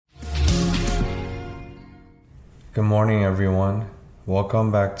Good morning, everyone.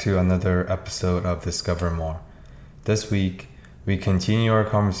 Welcome back to another episode of Discover More. This week, we continue our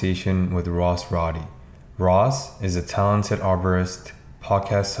conversation with Ross Roddy. Ross is a talented arborist,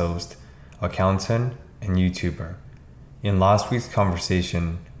 podcast host, accountant, and YouTuber. In last week's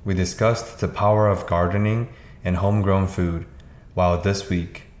conversation, we discussed the power of gardening and homegrown food, while this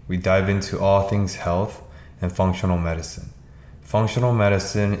week, we dive into all things health and functional medicine. Functional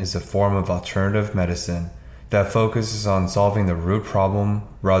medicine is a form of alternative medicine that focuses on solving the root problem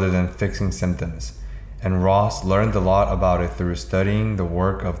rather than fixing symptoms, and Ross learned a lot about it through studying the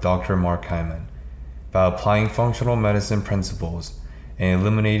work of Dr. Mark Hyman. By applying functional medicine principles and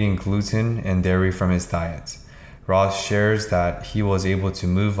eliminating gluten and dairy from his diet, Ross shares that he was able to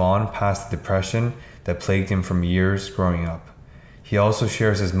move on past the depression that plagued him from years growing up. He also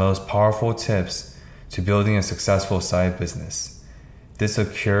shares his most powerful tips to building a successful side business. This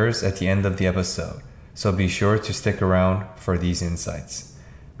occurs at the end of the episode, so be sure to stick around for these insights.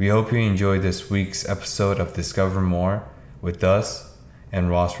 We hope you enjoy this week's episode of Discover More with us and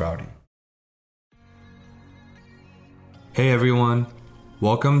Ross Roddy. Hey everyone,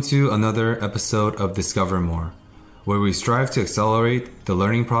 welcome to another episode of Discover More, where we strive to accelerate the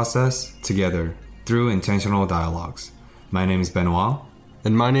learning process together through intentional dialogues. My name is Benoit.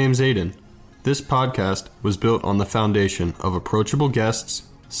 And my name's Aiden. This podcast was built on the foundation of approachable guests,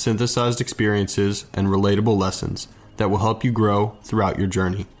 synthesized experiences, and relatable lessons that will help you grow throughout your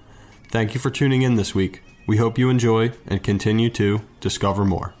journey. Thank you for tuning in this week. We hope you enjoy and continue to discover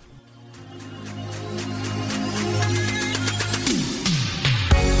more.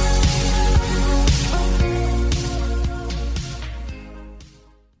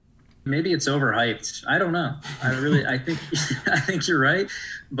 Maybe it's overhyped. I don't know. I think I think you're right.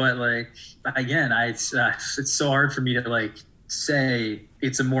 But again, it's so hard for me to say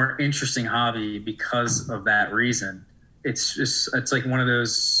it's a more interesting hobby because of that reason. It's like one of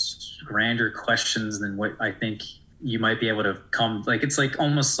those grander questions than what I think you might be able to come. It's like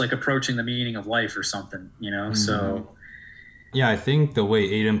almost like approaching the meaning of life or something, Mm-hmm. So yeah, I think the way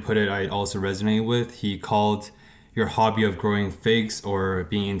Aiden put it, I also resonate with. He called your hobby of growing figs or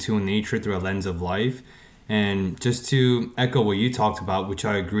being in tune with nature through a lens of life. And just to echo what you talked about, which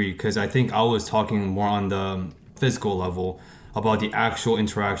I agree, because I think I was talking more on the physical level about the actual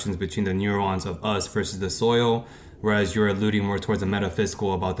interactions between the neurons of us versus the soil, whereas you're alluding more towards the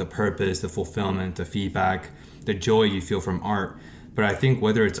metaphysical about the purpose, the fulfillment, the feedback, the joy you feel from art. But I think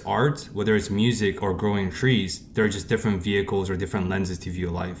whether it's art, whether it's music or growing trees, there are just different vehicles or different lenses to view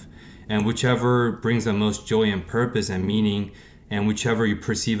life. And whichever brings the most joy and purpose and meaning, and whichever you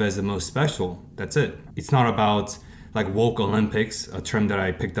perceive as the most special, that's it. It's not about woke Olympics, a term that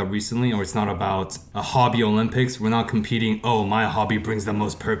I picked up recently, or it's not about a hobby Olympics. We're not competing, my hobby brings the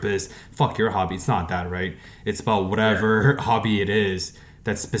most purpose. Fuck your hobby. It's not that, right? It's about whatever hobby it is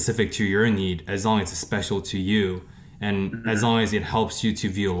that's specific to your need, as long as it's special to you. And as long as it helps you to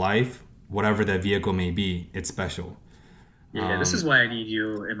view life, whatever that vehicle may be, it's special. Yeah, this is why I need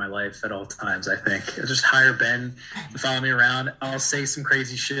you in my life at all times, I think. I'll just hire Ben to follow me around. I'll say some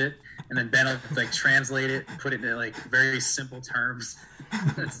crazy shit, and then Ben will translate it and put it in very simple terms.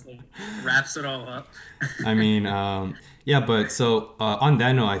 That's wraps it all up. I mean, but so on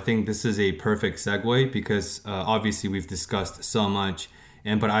that note, I think this is a perfect segue because obviously we've discussed so much.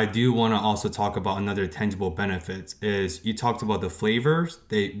 But I do want to also talk about another tangible benefit is you talked about the flavors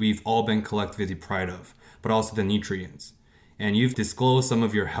that we've all been collectively proud of, but also the nutrients. And you've disclosed some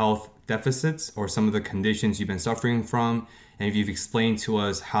of your health deficits or some of the conditions you've been suffering from. And you've explained to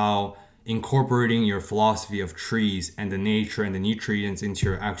us how incorporating your philosophy of trees and the nature and the nutrients into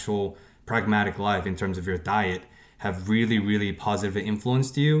your actual pragmatic life in terms of your diet have really, really positively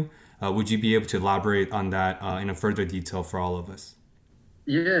influenced you. Would you be able to elaborate on that in a further detail for all of us?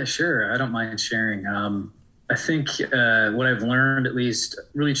 Yeah, sure. I don't mind sharing. I think what I've learned, at least,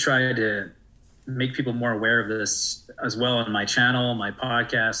 really try to make people more aware of this as well on my channel, my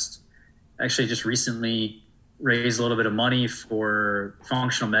podcast. Actually, just recently raised a little bit of money for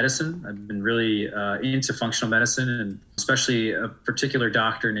functional medicine. I've been really into functional medicine, and especially a particular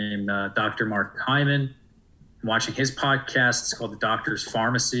doctor named Dr. Mark Hyman. I'm watching his podcast. It's called The Doctor's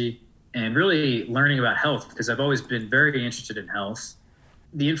Pharmacy, and really learning about health because I've always been very interested in health.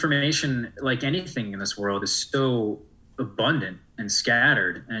 The information, like anything in this world, is so abundant and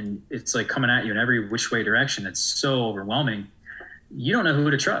scattered, and it's coming at you in every which way direction. It's so overwhelming. You don't know who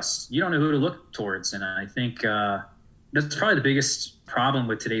to trust. You don't know who to look towards. And I think that's probably the biggest problem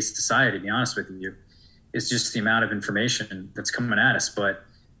with today's society, to be honest with you, is just the amount of information that's coming at us. But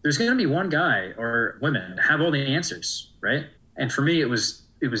there's going to be one guy or women have all the answers, right? And for me, it was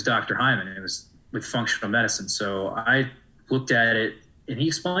Dr. Hyman. It was with functional medicine. So I looked at it, and he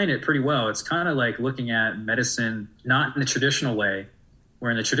explained it pretty well. It's kind of like looking at medicine, not in the traditional way,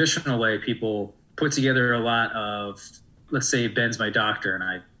 where in the traditional way, people put together a lot of, let's say Ben's my doctor, and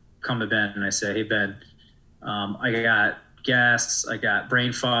I come to Ben and I say, hey, Ben, I got gas, I got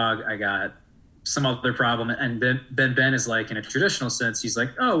brain fog, I got some other problem. And then Ben is like, in a traditional sense, he's like,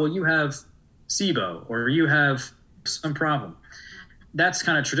 oh, well, you have SIBO, or you have some problem. That's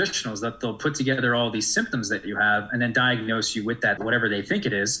kind of traditional, is that they'll put together all these symptoms that you have and then diagnose you with that, whatever they think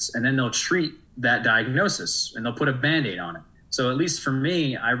it is. And then they'll treat that diagnosis and they'll put a Band-Aid on it. So at least for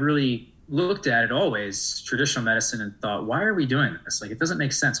me, I really looked at it always, traditional medicine, and thought, why are we doing this? Like, it doesn't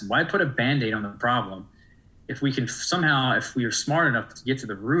make sense. Why put a Band-Aid on the problem if we can somehow, if we are smart enough to get to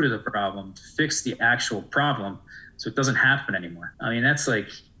the root of the problem, to fix the actual problem so it doesn't happen anymore? I mean, that's like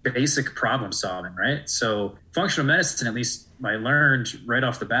basic problem solving, right? So functional medicine, at least I learned right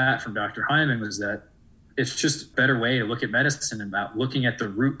off the bat from Dr. Hyman, was that it's just a better way to look at medicine, about looking at the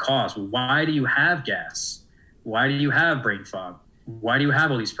root cause. Why do you have gas? Why do you have brain fog? Why do you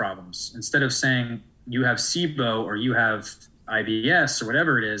have all these problems? Instead of saying you have SIBO or you have IBS or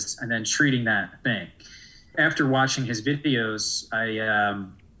whatever it is, and then treating that thing. After watching his videos,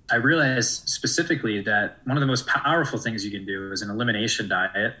 I realized specifically that one of the most powerful things you can do is an elimination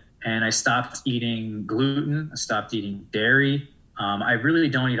diet. And I stopped eating gluten. I stopped eating dairy. I really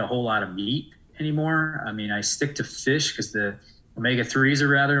don't eat a whole lot of meat anymore. I mean, I stick to fish because the omega-3s are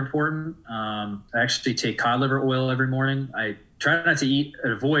rather important. I actually take cod liver oil every morning. I try not to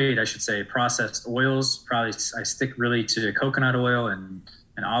avoid processed oils. Probably I stick really to coconut oil and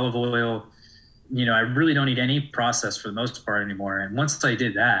olive oil. You know, I really don't eat any processed for the most part anymore. And once I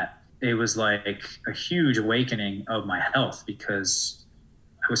did that, it was like a huge awakening of my health, because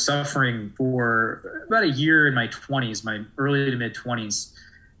I was suffering for about a year in my 20s, my early to mid 20s,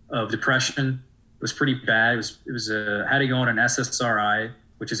 of depression. It was pretty bad. I had to go on an SSRI,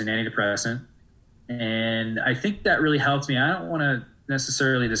 which is an antidepressant. And I think that really helped me. I don't want to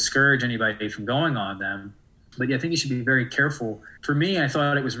necessarily discourage anybody from going on them, but I think you should be very careful. For me, I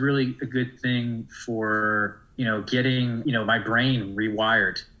thought it was really a good thing for, getting, my brain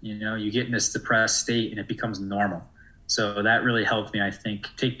rewired. You get in this depressed state and it becomes normal. So that really helped me, I think,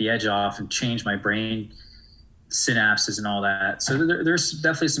 take the edge off and change my brain synapses and all that. So there's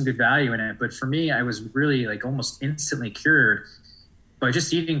definitely some good value in it. But for me, I was really like almost instantly cured by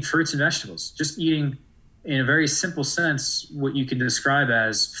just eating fruits and vegetables, just eating, in a very simple sense, what you can describe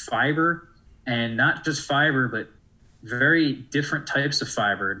as fiber, and not just fiber, but very different types of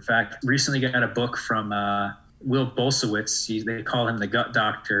fiber. In fact, recently got a book from Will Bolsewitz. They call him the gut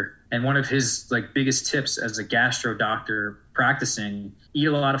doctor. And one of his biggest tips as a gastro doctor practicing, eat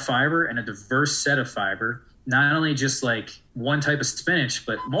a lot of fiber and a diverse set of fiber. Not only just one type of spinach,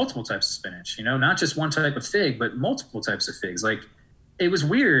 but multiple types of spinach, not just one type of fig, but multiple types of figs. It was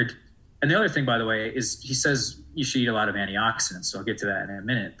weird. And the other thing, by the way, is he says you should eat a lot of antioxidants. So I'll get to that in a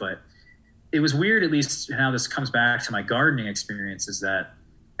minute. But it was weird, at least how this comes back to my gardening experience, is that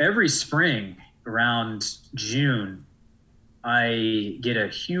every spring around June, I get a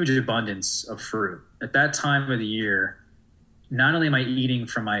huge abundance of fruit. At that time of the year, not only am I eating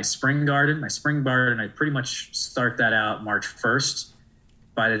from my spring garden, I pretty much start that out March 1st.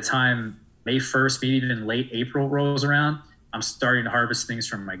 By the time May 1st, maybe even late April rolls around, I'm starting to harvest things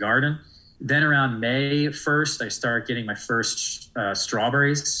from my garden. Then around May 1st, I start getting my first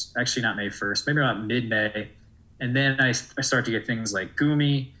strawberries. Actually, not May 1st, maybe about mid-May. And then I start to get things like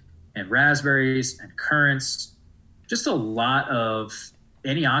gumi and raspberries and currants, just a lot of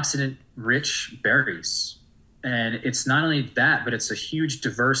antioxidant-rich berries. And it's not only that, but it's a huge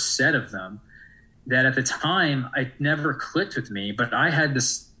diverse set of them that at the time I never clicked with me. But I had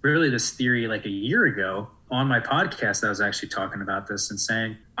this theory a year ago on my podcast. I was actually talking about this and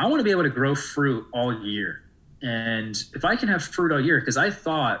saying, I want to be able to grow fruit all year. And if I can have fruit all year, because I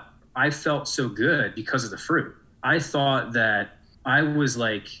thought I felt so good because of the fruit. I thought that I was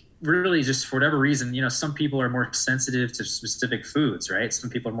really just for whatever reason, some people are more sensitive to specific foods, right? Some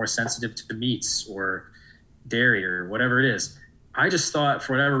people are more sensitive to meats or dairy or whatever it is. I just thought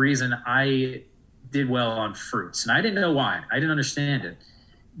for whatever reason I did well on fruits, and I didn't know why. I didn't understand it,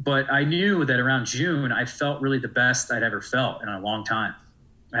 but I knew that around June I felt really the best I'd ever felt in a long time.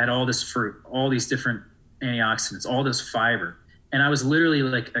 I had all this fruit, all these different antioxidants, all this fiber, and I was literally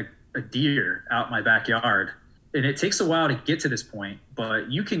like a deer out in my backyard. And it takes a while to get to this point, but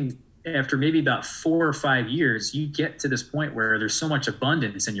you can, after maybe about 4 or 5 years, you get to this point where there's so much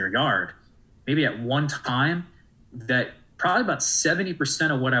abundance in your yard. Maybe at one time that probably about 70%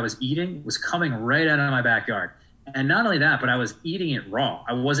 of what I was eating was coming right out of my backyard. And not only that, but I was eating it raw.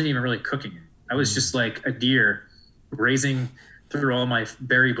 I wasn't even really cooking it. I was just like a deer grazing through all my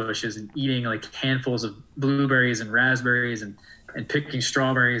berry bushes and eating like handfuls of blueberries and raspberries and picking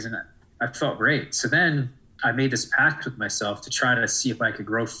strawberries. And I felt great. So then I made this pact with myself to try to see if I could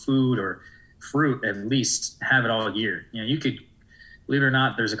grow food or fruit, at least have it all year. You know, you could, believe it or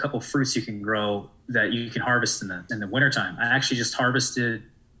not, there's a couple fruits you can grow that you can harvest in the wintertime. I actually just harvested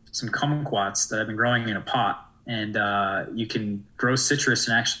some kumquats that I've been growing in a pot, and you can grow citrus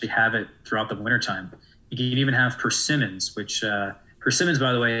and actually have it throughout the wintertime. You can even have persimmons, which persimmons,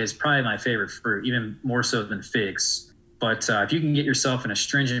 by the way, is probably my favorite fruit, even more so than figs. But if you can get yourself an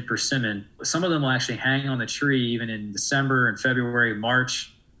astringent persimmon, some of them will actually hang on the tree even in December and February,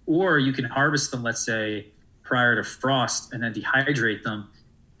 March, or you can harvest them, let's say, prior to frost and then dehydrate them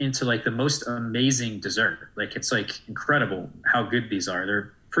into like the most amazing dessert. Like it's like incredible how good these are.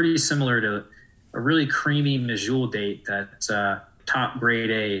 They're pretty similar to a really creamy medjool date that's top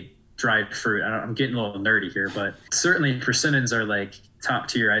grade A dried fruit. I'm getting a little nerdy here, but certainly persimmons are like top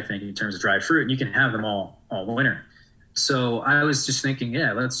tier, I think, in terms of dried fruit, and you can have them all winter. So I was just thinking,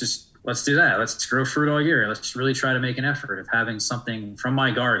 yeah, let's do that. Let's grow fruit all year. Let's really try to make an effort of having something from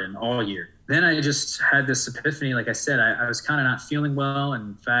my garden all year. Then I just had this epiphany. Like I said, I was kind of not feeling well.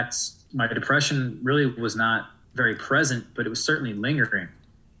 And in fact, my depression really was not very present, but it was certainly lingering.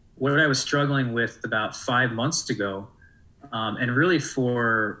 What I was struggling with about 5 months ago, and really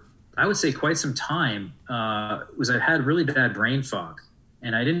for, I would say, quite some time, was I had really bad brain fog.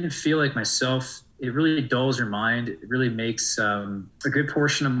 And I didn't feel like myself. It really dulls your mind. It really makes a good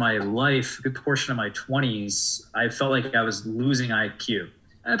portion of my life, a good portion of my 20s, I felt like I was losing IQ.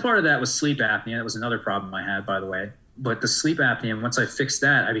 And part of that was sleep apnea. That was another problem I had, by the way. But the sleep apnea, once I fixed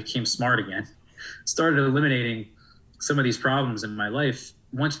that, I became smart again. Started eliminating some of these problems in my life.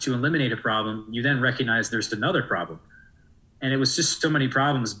 Once you eliminate a problem, you then recognize there's another problem. And it was just so many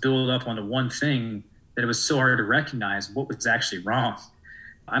problems build up onto one thing that it was so hard to recognize what was actually wrong.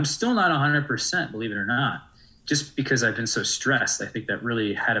 I'm still not 100%, believe it or not, just because I've been so stressed. I think that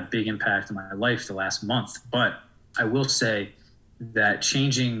really had a big impact on my life the last month. But I will say that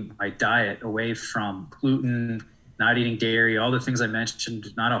changing my diet away from gluten, not eating dairy, all the things I mentioned,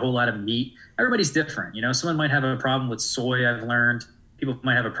 not a whole lot of meat. Everybody's different. You know, someone might have a problem with soy, I've learned. People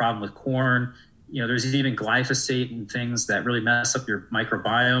might have a problem with corn. You know, there's even glyphosate and things that really mess up your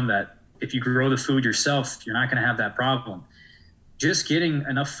microbiome that if you grow the food yourself, you're not going to have that problem. Just getting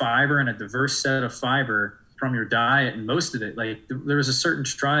enough fiber and a diverse set of fiber from your diet, and most of it, like there was a certain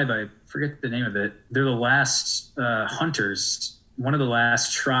tribe, I forget the name of it. They're the last hunters, one of the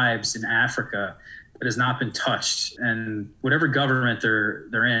last tribes in Africa that has not been touched. And whatever government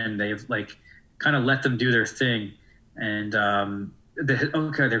they're in, they've like kind of let them do their thing. And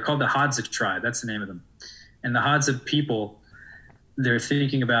they're called the Hadza tribe. That's the name of them. And the Hadza people, they're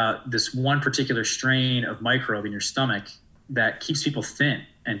thinking about this one particular strain of microbe in your stomach that keeps people thin,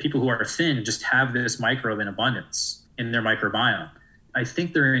 and people who are thin just have this microbe in abundance in their microbiome. I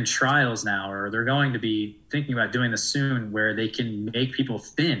think they're in trials now, or they're going to be thinking about doing this soon, where they can make people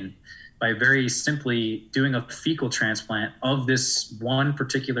thin by very simply doing a fecal transplant of this one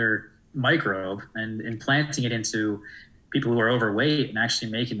particular microbe and implanting it into people who are overweight and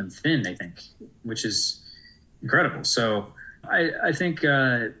actually making them thin, they think, which is incredible. So I think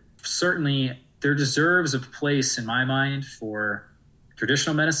certainly there deserves a place in my mind for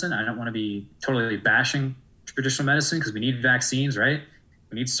traditional medicine. I don't want to be totally bashing traditional medicine because we need vaccines, right?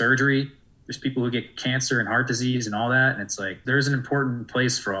 We need surgery. There's people who get cancer and heart disease and all that. And it's like, there's an important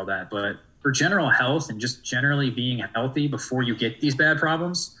place for all that. But for general health and just generally being healthy before you get these bad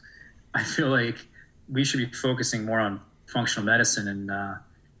problems, I feel like we should be focusing more on functional medicine.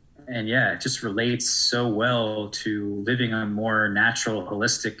 And yeah, it just relates so well to living a more natural,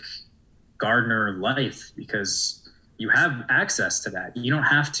 holistic gardener life, because you have access to that. You don't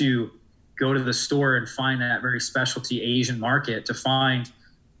have to go to the store and find that very specialty Asian market to find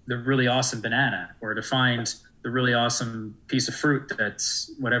the really awesome banana or to find the really awesome piece of fruit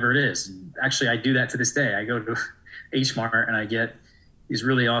that's whatever it is. And actually, I do that to this day. I go to H Mart and I get these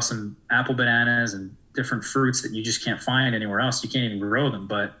really awesome apple bananas and different fruits that you just can't find anywhere else. You can't even grow them,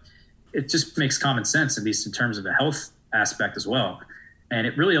 but it just makes common sense, at least in terms of the health aspect as well. And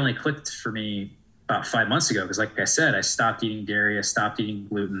it really only clicked for me about 5 months ago, because like I said, I stopped eating dairy, I stopped eating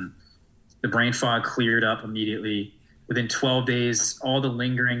gluten. The brain fog cleared up immediately. Within 12 days, all the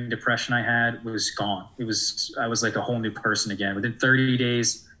lingering depression I had was gone. I was like a whole new person again. Within 30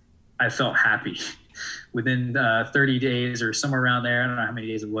 days, I felt happy. Within 30 days or somewhere around there, I don't know how many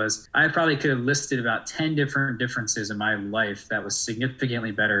days it was, I probably could have listed about 10 different differences in my life that was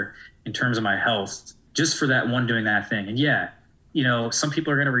significantly better in terms of my health, just for that one doing that thing. And yeah, some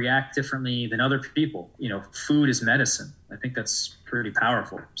people are going to react differently than other people. Food is medicine. I think that's pretty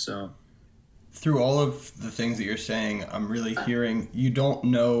powerful. So through all of the things that you're saying, I'm really hearing you don't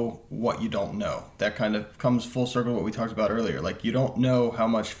know what you don't know. That kind of comes full circle to what we talked about earlier. Like, you don't know how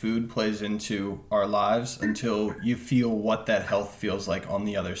much food plays into our lives until you feel what that health feels like on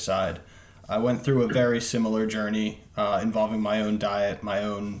the other side. I went through a very similar journey involving my own diet, my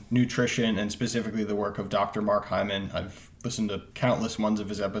own nutrition, and specifically the work of Dr. Mark Hyman. I've listened to countless ones of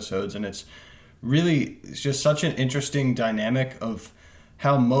his episodes, and it's just such an interesting dynamic of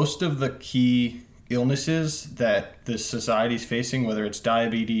how most of the key illnesses that this society is facing, whether it's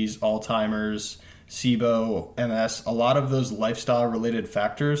diabetes, Alzheimer's, SIBO, MS, a lot of those lifestyle-related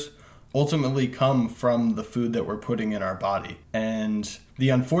factors ultimately come from the food that we're putting in our body. And the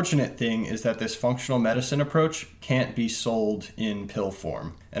unfortunate thing is that this functional medicine approach can't be sold in pill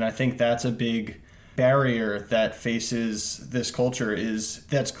form. And I think that's a big barrier that faces this culture.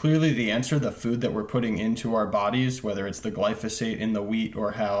 That's clearly the answer, the food that we're putting into our bodies, whether it's the glyphosate in the wheat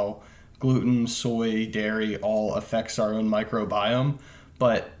or how gluten, soy, dairy all affects our own microbiome.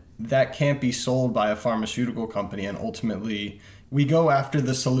 But that can't be sold by a pharmaceutical company, and ultimately we go after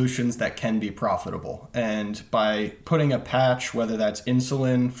the solutions that can be profitable. And by putting a patch, whether that's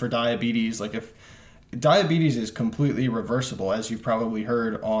insulin for diabetes, like if diabetes is completely reversible, as you've probably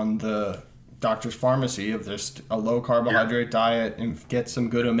heard on the doctor's pharmacy, of just a low carbohydrate diet and get some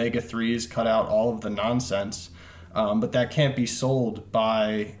good omega-3s, cut out all of the nonsense. But that can't be sold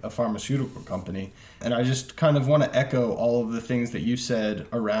by a pharmaceutical company. And I just kind of want to echo all of the things that you said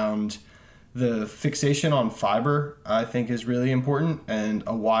around the fixation on fiber. I think is really important, and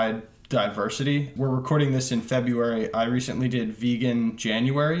a wide diversity. We're recording this in February. I recently did vegan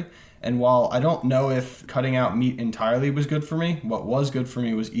January. And while I don't know if cutting out meat entirely was good for me, what was good for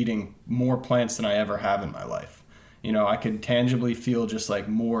me was eating more plants than I ever have in my life. I could tangibly feel just like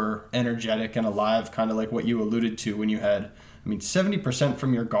more energetic and alive, kind of like what you alluded to when you had, 70%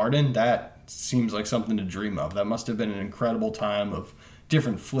 from your garden. That seems like something to dream of. That must have been an incredible time of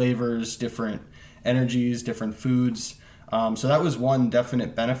different flavors, different energies, different foods. So that was one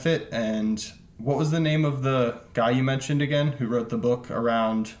definite benefit. And what was the name of the guy you mentioned again who wrote the book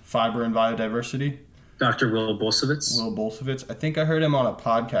around fiber and biodiversity? Dr. Will Bulsiewicz. Will Bulsiewicz. I think I heard him on a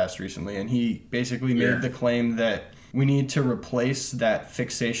podcast recently, and he basically made the claim that we need to replace that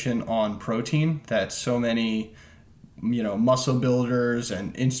fixation on protein that so many, muscle builders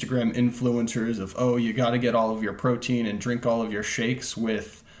and Instagram influencers of, you got to get all of your protein and drink all of your shakes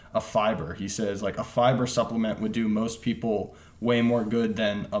with a fiber. He says like a fiber supplement would do most people way more good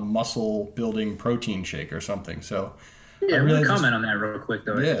than a muscle building protein shake or something. So yeah, really comment on that real quick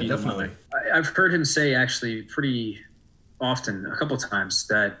though. Yeah, definitely. I've heard him say actually pretty often, a couple of times,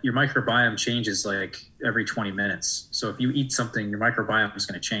 that your microbiome changes like every 20 minutes. So if you eat something, your microbiome is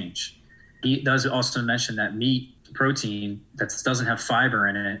going to change. He does also mention that meat protein that doesn't have fiber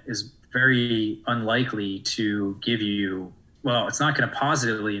in it is very unlikely to give you, it's not going to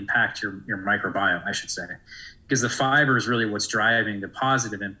positively impact your microbiome, I should say. Because the fiber is really what's driving the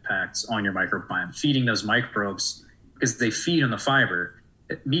positive impacts on your microbiome, feeding those microbes, because they feed on the fiber.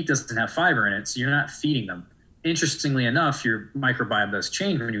 Meat doesn't have fiber in it, so you're not feeding them. Interestingly enough, your microbiome does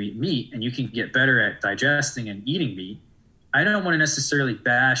change when you eat meat, and you can get better at digesting and eating meat. I don't want to necessarily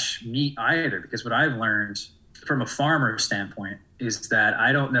bash meat either, because what I've learned from a farmer standpoint is that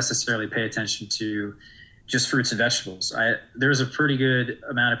I don't necessarily pay attention to just fruits and vegetables. There's a pretty good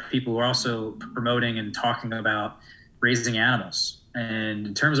amount of people who are also promoting and talking about raising animals. And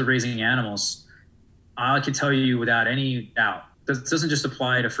in terms of raising animals, I can tell you without any doubt, this doesn't just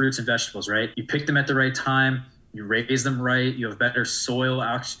apply to fruits and vegetables, right? You pick them at the right time, you raise them right, you have better soil,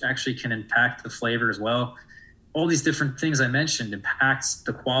 actually can impact the flavor as well. All these different things I mentioned impacts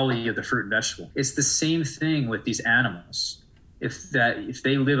the quality of the fruit and vegetable. It's the same thing with these animals. If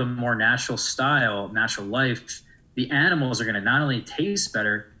they live a more natural style, natural life, the animals are going to not only taste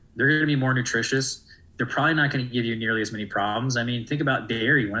better, they're going to be more nutritious. They're probably not going to give you nearly as many problems. Think about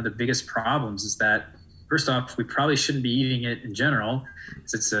dairy. One of the biggest problems is that, first off, we probably shouldn't be eating it in general,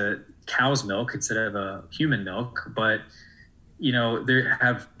 because it's a cow's milk instead of a human milk. But, they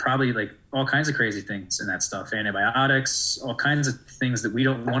have probably like all kinds of crazy things in that stuff, antibiotics, all kinds of things that we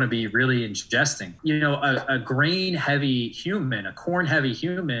don't want to be really ingesting. A grain-heavy human, a corn-heavy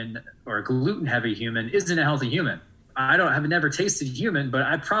human, or a gluten-heavy human isn't a healthy human. I've never tasted human, but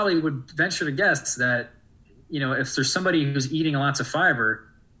I probably would venture to guess that, if there's somebody who's eating lots of fiber,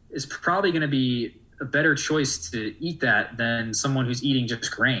 it's probably going to be a better choice to eat that than someone who's eating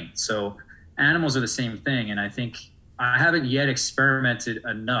just grain. So animals are the same thing. And I think I haven't yet experimented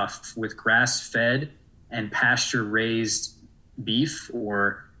enough with grass-fed and pasture-raised beef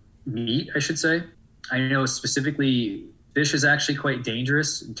or meat, I should say. I know specifically fish is actually quite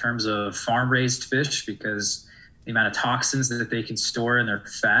dangerous in terms of farm-raised fish because the amount of toxins that they can store in their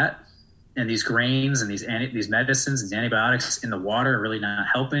fat, and these grains and these medicines, these antibiotics in the water are really not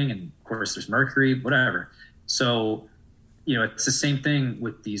helping. And of course, there's mercury, whatever. So, it's the same thing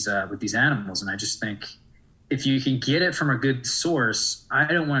with these animals. And I just think if you can get it from a good source, I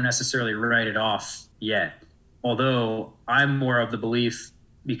don't want to necessarily write it off yet. Although I'm more of the belief,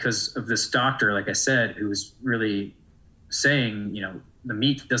 because of this doctor, like I said, who was really saying, the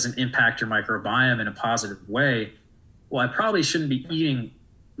meat doesn't impact your microbiome in a positive way. Well, I probably shouldn't be eating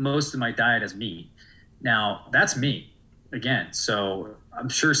most of my diet as meat. Now, that's me again. So I'm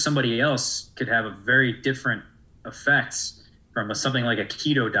sure somebody else could have a very different effects from something like a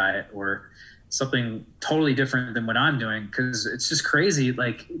keto diet or something totally different than what I'm doing. Because it's just crazy,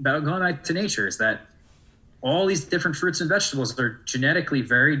 like about going back to nature, is that all these different fruits and vegetables are genetically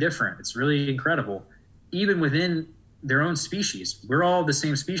very different. It's really incredible. Even within their own species, we're all the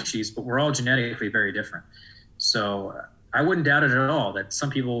same species, but we're all genetically very different. So I wouldn't doubt it at all that some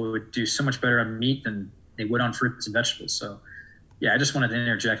people would do so much better on meat than they would on fruits and vegetables. So yeah, I just wanted to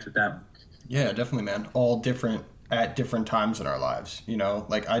interject with that one. Yeah, definitely, man. All different at different times in our lives.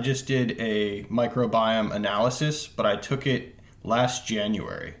 Like I just did a microbiome analysis, but I took it last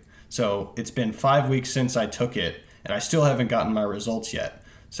January. So it's been 5 weeks since I took it, and I still haven't gotten my results yet.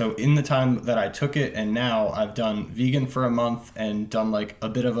 So in the time that I took it and now, I've done vegan for a month and done like I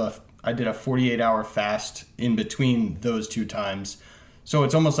did a 48-hour fast in between those two times. So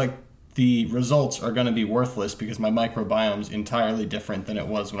it's almost like the results are going to be worthless because my microbiome's entirely different than it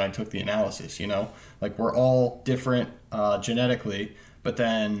was when I took the analysis, Like we're all different genetically, but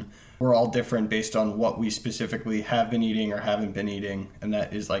then we're all different based on what we specifically have been eating or haven't been eating, and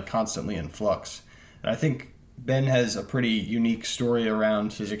that is like constantly in flux. And I think Ben has a pretty unique story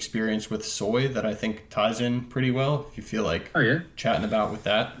around his experience with soy that I think ties in pretty well, if you feel like chatting about with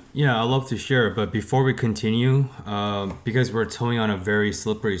that. Yeah, I'd love to share, but before we continue, because we're towing on a very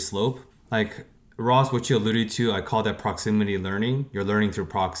slippery slope, like Ross, what you alluded to, I call that proximity learning. You're learning through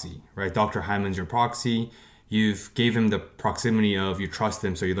proxy, right? Dr. Hyman's your proxy. You've gave him the proximity of you trust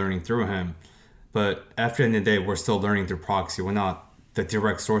him, so you're learning through him. But after the end of the day, we're still learning through proxy. We're not the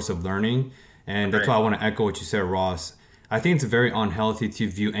direct source of learning. And that's why I want to echo what you said, Ross. I think it's very unhealthy to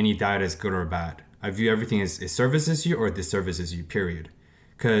view any diet as good or bad. I view everything as it services you or it disservices you, period.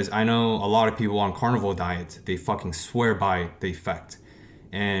 Because I know a lot of people on carnivore diets, they fucking swear by the effect.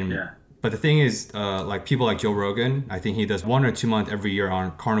 But the thing is, like people like Joe Rogan, I think he does 1 or 2 months every year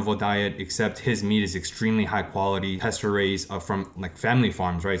on carnivore diet, except his meat is extremely high quality, pasture raised from like family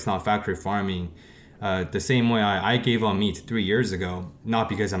farms, right? It's not factory farming. The same way I gave up meat 3 years ago, not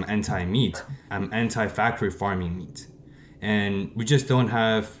because I'm anti-meat, I'm anti-factory farming meat. And we just don't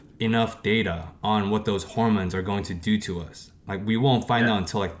have enough data on what those hormones are going to do to us. Like we won't find out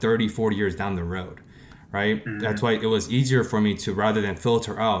until like 30, 40 years down the road. Right? Mm-hmm. That's why it was easier for me to, rather than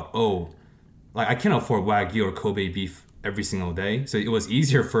filter out, like I can't afford Wagyu or Kobe beef every single day. So it was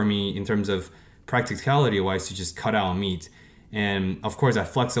easier for me in terms of practicality wise to just cut out meat. And of course I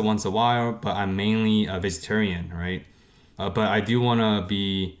flex it once a while, but I'm mainly a vegetarian, right? But I do want to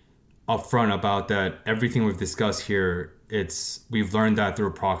be upfront about that. Everything we've discussed here, we've learned that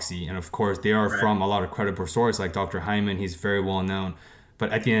through proxy. And of course they are from a lot of credible sources like Dr. Hyman. He's very well known.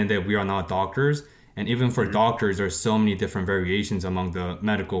 But at the end of the day, we are not doctors. And even for doctors, there's so many different variations among the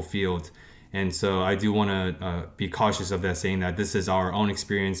medical field. And so I do want to be cautious of that, saying that this is our own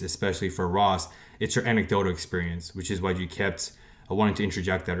experience, especially for Ross. It's your anecdotal experience, which is what you kept wanting to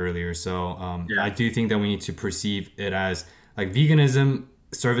interject that earlier. So I do think that we need to perceive it as like veganism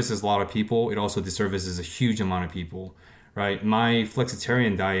services a lot of people. It also disservices a huge amount of people, right? My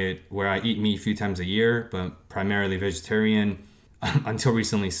flexitarian diet, where I eat meat a few times a year, but primarily vegetarian, until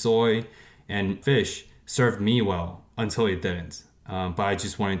recently soy and fish, served me well until it didn't. But I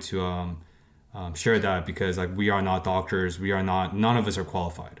just wanted to share that because like we are not doctors. None of us are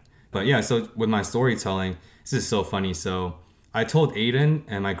qualified. But yeah, so with my storytelling, this is so funny. So I told Aiden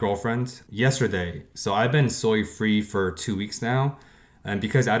and my girlfriend yesterday. So I've been soy free for 2 weeks now. And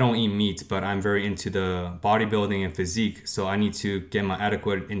because I don't eat meat, but I'm very into the bodybuilding and physique. So I need to get my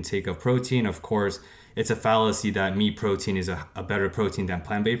adequate intake of protein. Of course, it's a fallacy that meat protein is a better protein than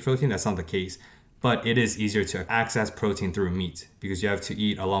plant-based protein. That's not the case. But it is easier to access protein through meat because you have to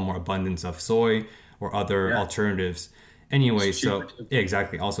eat a lot more abundance of soy or other alternatives. Anyway,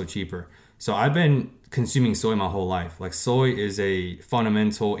 exactly. Also cheaper. So I've been consuming soy my whole life. Like soy is a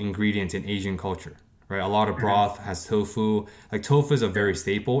fundamental ingredient in Asian culture, right? A lot of broth has tofu. Like tofu is a very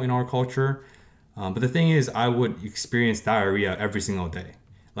staple in our culture. But the thing is, I would experience diarrhea every single day.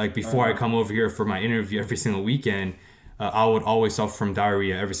 Like before I come over here for my interview every single weekend, I would always suffer from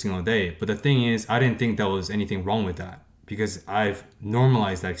diarrhea every single day. But the thing is, I didn't think there was anything wrong with that because I've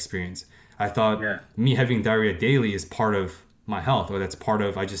normalized that experience. I thought me having diarrhea daily is part of my health, or that's part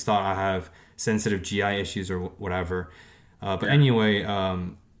of, I just thought I have sensitive GI issues or whatever. Anyway,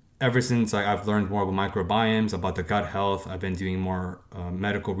 ever since I've learned more about microbiomes, about the gut health, I've been doing more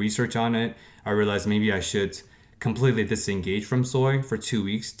medical research on it. I realized maybe I should completely disengage from soy for 2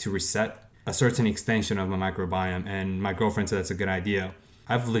 weeks to reset a certain extension of my microbiome. And my girlfriend said that's a good idea.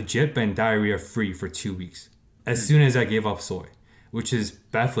 I've legit been diarrhea free for 2 weeks as soon as I gave up soy, which is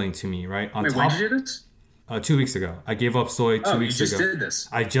baffling to me, right? Wait, when did you do this? 2 weeks ago. I gave up soy 2 weeks ago. You just did this?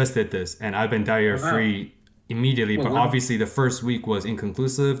 I just did this, and I've been diarrhea free immediately. But obviously, the first week was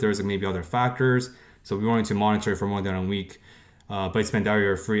inconclusive. There's maybe other factors, so we wanted to monitor for more than a week. But it's been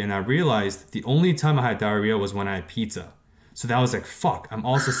diarrhea free, and I realized the only time I had diarrhea was when I had pizza. So that was like, fuck. I'm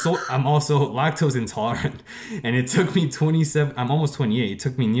also lactose intolerant, and it took me 27. I'm almost 28. It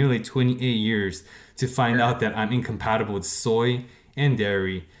took me nearly 28 years to find out that I'm incompatible with soy and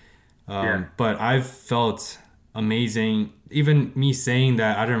dairy. But I've felt amazing. Even me saying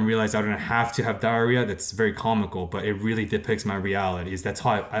that, I didn't realize I didn't have to have diarrhea. That's very comical, but it really depicts my reality. That's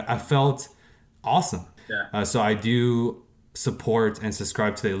how I felt awesome. So I do support and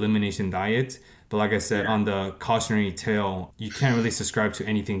subscribe to the elimination diet. But like I said, on the cautionary tale, you can't really subscribe to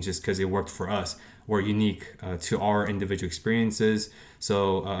anything just because it worked for us. We're unique to our individual experiences.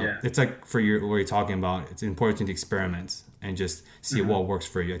 So it's like what you're talking about, it's important to experiment and just see what works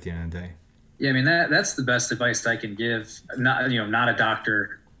for you at the end of the day. Yeah, I mean, that's the best advice I can give. Not a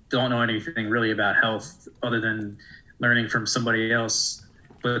doctor, don't know anything really about health other than learning from somebody else.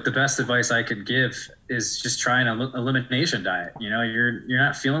 But the best advice I could give is just try an elimination diet. You're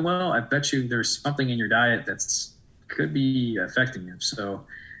not feeling well. I bet you there's something in your diet that's could be affecting you. So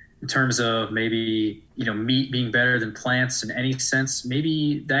in terms of maybe, meat being better than plants in any sense,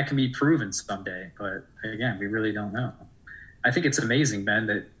 maybe that can be proven someday. But again, we really don't know. I think it's amazing,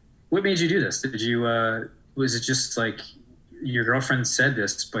 Ben, what made you do this? Did you, was it just like your girlfriend said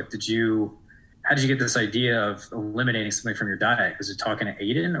this, but how did you get this idea of eliminating something from your diet? Was it talking to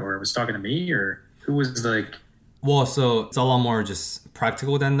Aiden, or was it talking to me, or who was like? Well, so it's a lot more just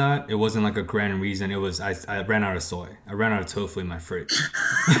practical than that. It wasn't like a grand reason. It was I ran out of soy. I ran out of tofu in my fridge.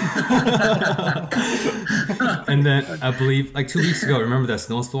 And then I believe like 2 weeks ago, remember that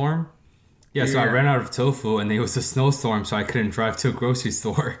snowstorm? Yeah, so I ran out of tofu, and it was a snowstorm, so I couldn't drive to a grocery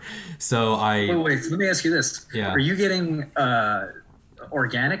store. So Wait, let me ask you this. Yeah. Are you getting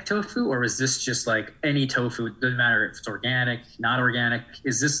organic tofu, or is this just like any tofu? It doesn't matter if it's organic, not organic.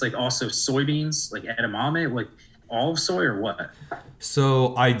 Is this like also soybeans, like edamame, like all of soy, or what?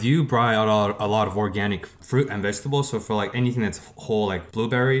 So I do buy a lot of organic fruit and vegetables. So for like anything that's whole, like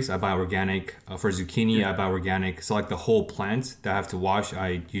blueberries, I buy organic. For zucchini, I buy organic. So like the whole plant that I have to wash,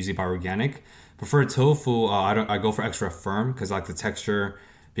 I usually buy organic. But for tofu, I go for extra firm because I like the texture,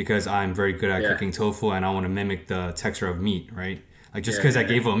 because I'm very good at cooking tofu, and I want to mimic the texture of meat, right? Like just because I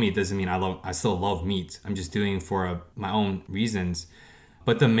gave up meat doesn't mean I still love meat. I'm just doing it for my own reasons.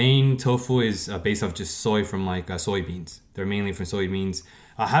 But the main tofu is based off just soy from like soybeans. They're mainly from soybeans.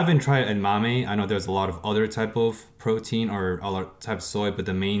 I haven't tried edamame. I know there's a lot of other type of protein or other type of soy, but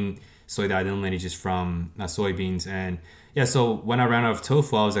the main soy that I eliminated is just from soybeans. And yeah, so when I ran out of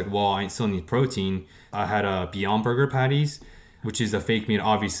tofu, I was like, well, I still need protein. I had Beyond Burger patties, which is a fake meat.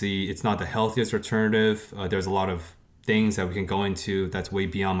 Obviously, it's not the healthiest alternative. There's a lot of things that we can go into that's way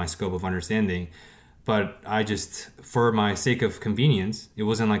beyond my scope of understanding. But I just, for my sake of convenience, it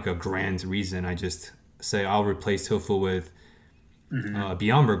wasn't like a grand reason. I just say I'll replace tofu with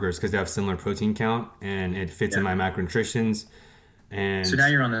Beyond Burgers because they have similar protein count and it fits in my macronutrients. And so now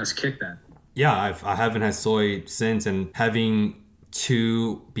you're on this kick then. Yeah, I haven't had soy since, and having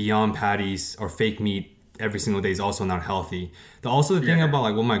 2 Beyond patties or fake meat every single day is also not healthy. The thing about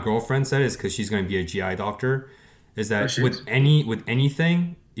like what my girlfriend said is, because she's going to be a GI doctor, is that with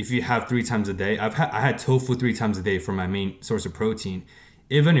anything, if you have 3 times a day, I had tofu 3 times a day for my main source of protein.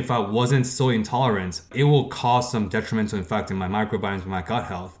 Even if I wasn't soy intolerant, it will cause some detrimental effect in my microbiomes, my gut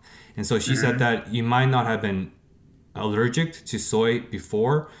health. And so she said that you might not have been allergic to soy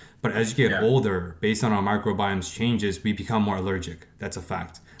before, but as you get older, based on our microbiomes changes, we become more allergic. That's a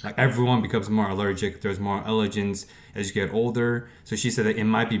fact. Like everyone becomes more allergic. There's more allergens as you get older. So she said that it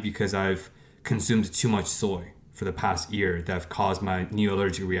might be because I've consumed too much soy for the past year that have caused my new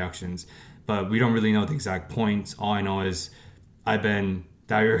allergic reactions. But we don't really know the exact point. All I know is I've been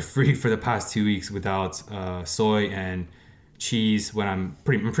diarrhea free for the past 2 weeks without soy and cheese. When I'm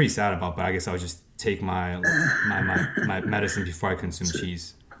pretty sad about, but I guess I was just take my medicine before I consume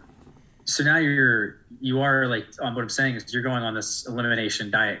cheese. So now you are like, what I'm saying is you're going on this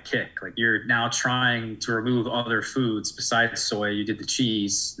elimination diet kick. Like you're now trying to remove other foods besides soy. You did the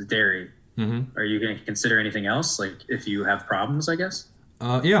cheese, the dairy. Mm-hmm. Are you going to consider anything else? Like if you have problems, I guess?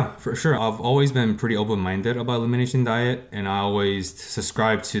 Yeah, for sure. I've always been pretty open-minded about elimination diet, and I always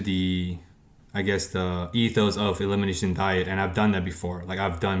subscribe to the ethos of elimination diet, and I've done that before. Like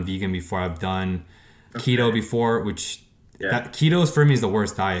I've done vegan before, I've done keto before, which keto for me is the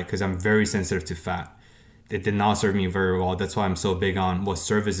worst diet because I'm very sensitive to fat. It did not serve me very well. That's why I'm so big on what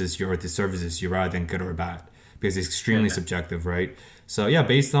services you or disservices you rather than good or bad, because it's extremely subjective, right? So yeah,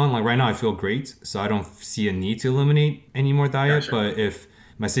 based on like right now I feel great, so I don't see a need to eliminate any more diet. Gotcha. But if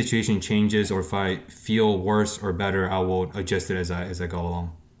my situation changes or if I feel worse or better, I will adjust it as I go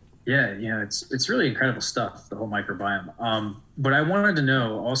along. Yeah, it's really incredible stuff, the whole microbiome. But I wanted to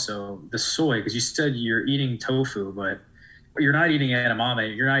know also the soy, because you said you're eating tofu, but you're not eating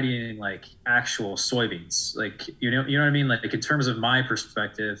edamame. You're not eating like actual soybeans. Like you know what I mean? Like in terms of my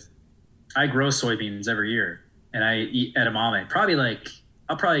perspective, I grow soybeans every year, and I eat edamame.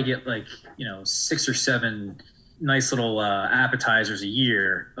 I'll probably get 6 or 7 nice little appetizers a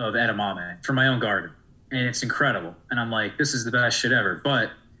year of edamame from my own garden, and it's incredible. And I'm like, this is the best shit ever.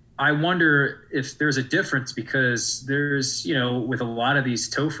 But I wonder if there's a difference, because there's, with a lot of these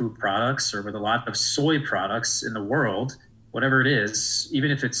tofu products or with a lot of soy products in the world, whatever it is,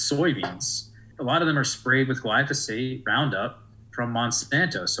 even if it's soybeans, a lot of them are sprayed with glyphosate, Roundup from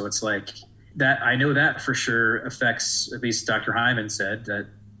Monsanto. So it's like that. I know that for sure affects, at least Dr. Hyman said that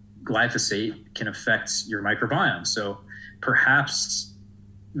glyphosate can affect your microbiome. So perhaps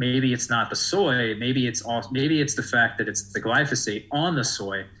maybe it's not the soy, maybe it's the fact that it's the glyphosate on the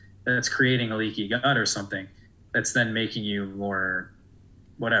soy that's creating a leaky gut or something that's then making you more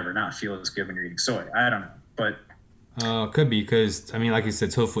not feel as good when you're eating soy. I don't know, but could be, because I mean, like you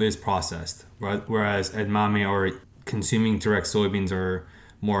said, tofu is processed, right? Whereas edamame or consuming direct soybeans are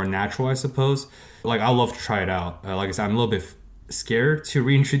more natural, I suppose. Like I love to try it out. Like I said, I'm a little bit scared to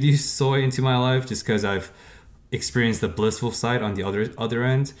reintroduce soy into my life just because I've experienced the blissful side on the other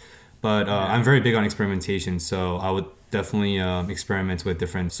end. But I'm very big on experimentation, so I would definitely experiment with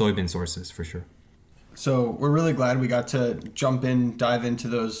different soybean sources for sure. So we're really glad we got to dive into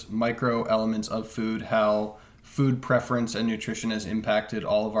those micro elements of food, how food preference and nutrition has impacted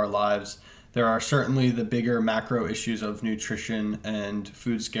all of our lives. There are certainly the bigger macro issues of nutrition and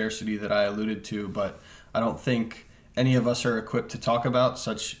food scarcity that I alluded to, but I don't think any of us are equipped to talk about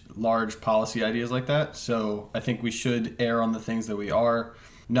such large policy ideas like that. So I think we should err on the things that we are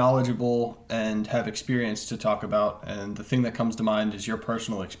knowledgeable and have experience to talk about. And the thing that comes to mind is your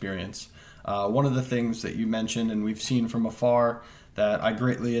personal experience. One of the things that you mentioned and we've seen from afar that I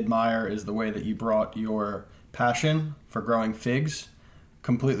greatly admire is the way that you brought your passion for growing figs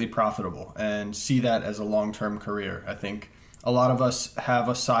completely profitable and see that as a long-term career. I think a lot of us have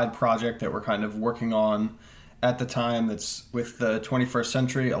a side project that we're kind of working on at the time. That's with the 21st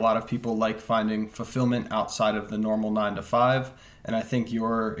century. A lot of people like finding fulfillment outside of the normal 9 to 5. And I think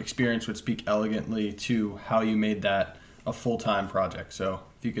your experience would speak elegantly to how you made that a full-time project. So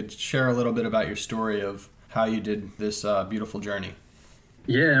if you could share a little bit about your story of how you did this beautiful journey.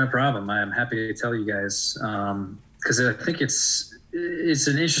 Yeah, no problem. I'm happy to tell you guys, because I think it's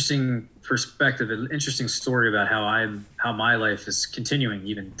an interesting perspective, an interesting story about how my life is continuing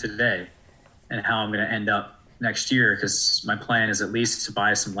even today, and how I'm going to end up next year, because my plan is at least to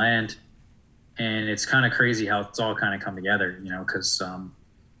buy some land. And it's kind of crazy how it's all kind of come together, because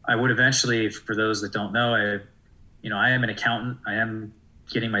I would eventually, for those that don't know, I am an accountant. I am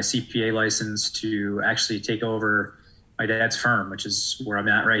getting my CPA license to actually take over my dad's firm, which is where I'm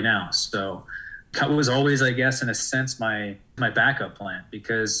at right now. So that was always, I guess, in a sense, my backup plan,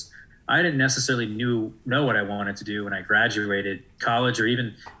 because I didn't necessarily know what I wanted to do when I graduated college or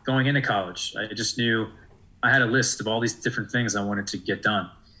even going into college. I just knew I had a list of all these different things I wanted to get done.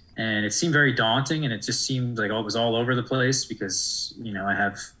 And it seemed very daunting, and it just seemed like it was all over the place because, I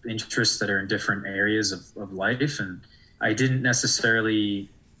have interests that are in different areas of life. And I didn't necessarily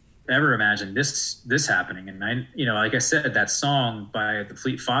ever imagine this happening. And I, like I said, that song by the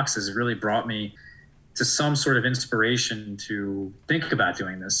Fleet Foxes really brought me to some sort of inspiration to think about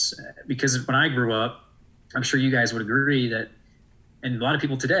doing this. Because when I grew up, I'm sure you guys would agree that, and a lot of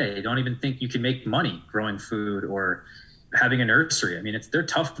people today don't even think you can make money growing food or having a nursery. I mean, they're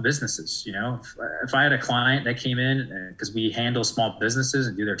tough businesses. If I had a client that came in, because we handle small businesses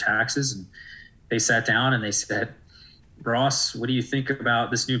and do their taxes, and they sat down and they said, Ross, what do you think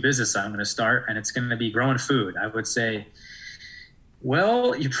about this new business I'm going to start? And it's going to be growing food. I would say,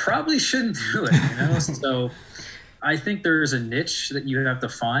 Well, you probably shouldn't do it, you know? So I think there's a niche that you have to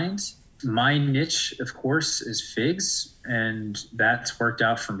find. My niche, of course, is figs, and that's worked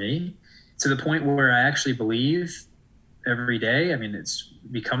out for me to the point where I actually believe every day. I mean, it's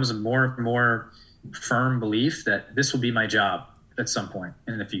becomes a more and more firm belief that this will be my job at some point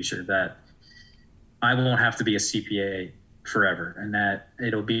in the future, that I won't have to be a CPA forever, and that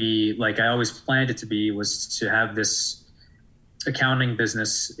it'll be like I always planned it to be, was to have this accounting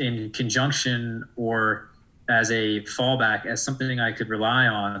business in conjunction or as a fallback, as something I could rely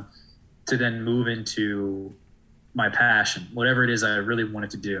on to then move into my passion, whatever it is I really wanted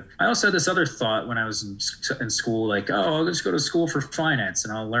to do. I also had this other thought when I was in school, like, oh, I'll just go to school for finance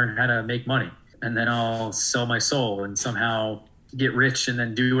and I'll learn how to make money, and then I'll sell my soul and somehow get rich and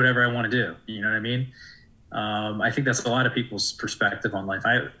then do whatever I want to do. You know what I mean? I think that's a lot of people's perspective on life.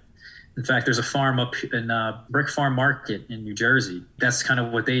 In fact, there's a farm up in Brick Farm Market in New Jersey. That's kind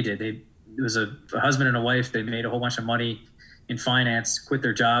of what they did. It was a husband and a wife. They made a whole bunch of money in finance, quit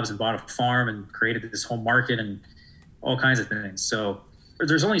their jobs and bought a farm and created this whole market and all kinds of things. So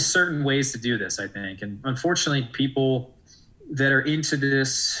there's only certain ways to do this, I think. And unfortunately, people that are into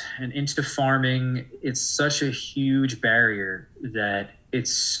this and into farming, it's such a huge barrier that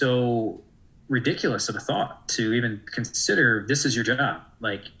it's so ridiculous of a thought to even consider this is your job.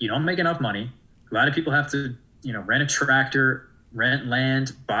 Like, you don't make enough money. A lot of people have to, rent a tractor, rent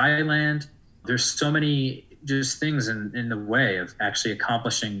land, buy land. There's so many just things in the way of actually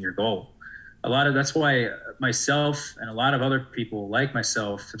accomplishing your goal. That's why myself and a lot of other people like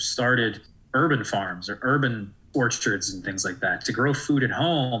myself have started urban farms or urban orchards and things like that to grow food at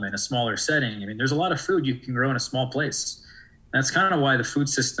home in a smaller setting. I mean, there's a lot of food you can grow in a small place. That's kind of why the food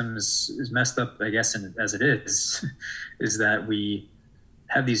system is messed up, I guess, as it is, is that we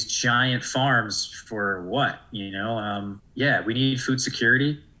have these giant farms for what, yeah, we need food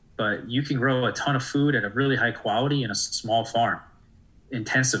security, but you can grow a ton of food at a really high quality in a small farm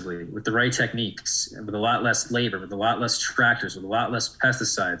intensively with the right techniques and with a lot less labor, with a lot less tractors, with a lot less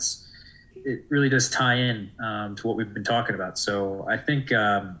pesticides. It really does tie in to what we've been talking about. So I think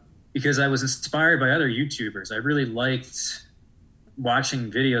because I was inspired by other YouTubers, I really liked watching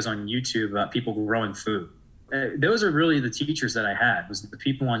videos on YouTube about people growing food. Those are really the teachers that I had, was the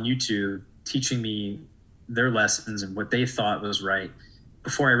people on YouTube teaching me their lessons and what they thought was right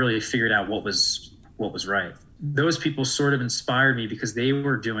before I really figured out what was right. Those people sort of inspired me because they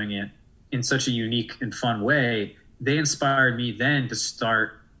were doing it in such a unique and fun way. They inspired me then to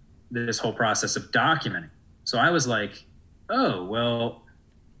start this whole process of documenting. So I was like, oh, well,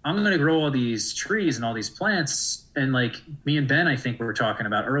 I'm going to grow all these trees and all these plants. And like me and Ben, I think we were talking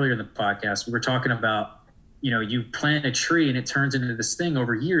about earlier in the podcast, we were talking about, you plant a tree and it turns into this thing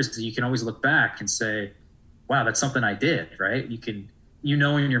over years that you can always look back and say, wow, that's something I did, right? You can,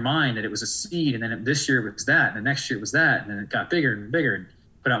 in your mind that it was a seed, and then this year it was that, and the next year it was that, and then it got bigger and bigger and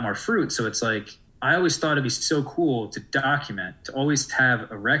put out more fruit. So it's like, I always thought it'd be so cool to document, to always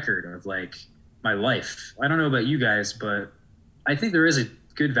have a record of like my life. I don't know about you guys, but I think there is a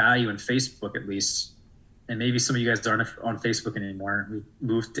good value in Facebook, at least. And maybe some of you guys aren't on Facebook anymore. We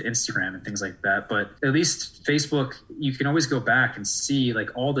moved to Instagram and things like that. But at least Facebook, you can always go back and see like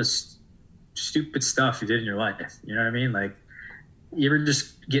all this stupid stuff you did in your life. You know what I mean? Like, you ever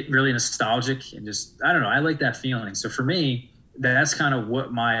just get really nostalgic and just, I don't know, I like that feeling. So for me, that's kind of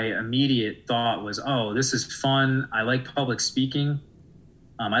what my immediate thought was. Oh, this is fun. I like public speaking.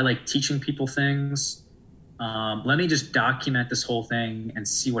 I like teaching people things. Let me just document this whole thing and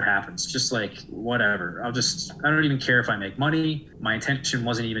see what happens. Just like, whatever. I don't even care if I make money. My intention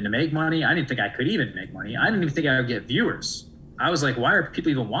wasn't even to make money. I didn't think I could even make money. I didn't even think I would get viewers. I was like, why are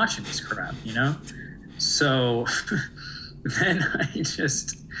people even watching this crap, So then I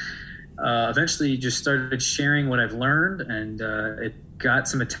just eventually just started sharing what I've learned, and it got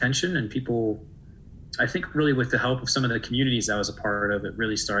some attention, and people, I think really with the help of some of the communities I was a part of, it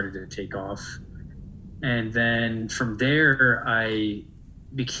really started to take off. And then from there, I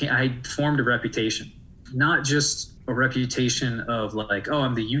formed a reputation, not just a reputation of like, oh,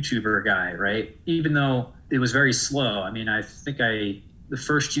 I'm the YouTuber guy, right? Even though it was very slow. I mean, I think the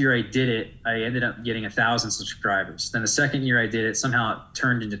first year I did it, I ended up getting 1,000 subscribers. Then the second year I did it, somehow it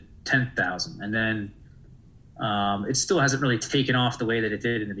turned into 10,000. And then it still hasn't really taken off the way that it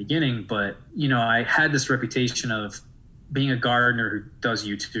did in the beginning. But, I had this reputation of being a gardener who does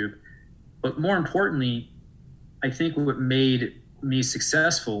YouTube. But more importantly, I think what made me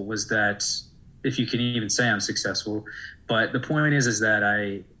successful was that, if you can even say I'm successful, but the point is that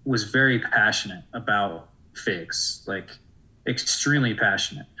I was very passionate about figs, like extremely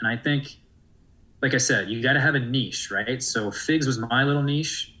passionate. And I think like I said, you got to have a niche, right? So figs was my little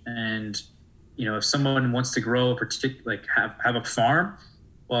niche. And, if someone wants to grow a particular, like have a farm,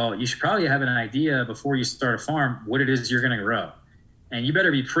 well, you should probably have an idea before you start a farm, what it is you're going to grow. And you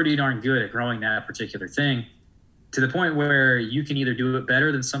better be pretty darn good at growing that particular thing to the point where you can either do it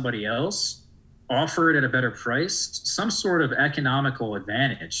better than somebody else, offer it at a better price, some sort of economical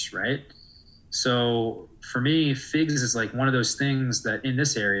advantage, right? So for me, figs is like one of those things that in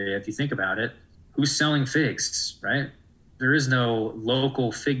this area, if you think about it, who's selling figs, right? There is no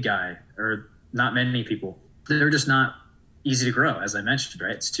local fig guy, or not many people. They're just not easy to grow, as I mentioned,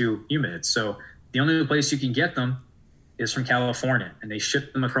 right? It's too humid. So the only place you can get them is from California, and they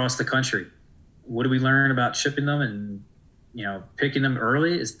ship them across the country. What do we learn about shipping them and, picking them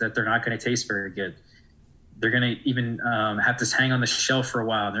early is that they're not going to taste very good. They're going to even have to hang on the shelf for a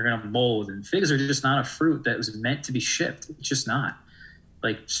while. They're going to mold, and figs are just not a fruit that was meant to be shipped. It's just not.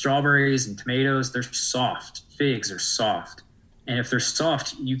 Like strawberries and tomatoes, they're soft. Figs are soft. And if they're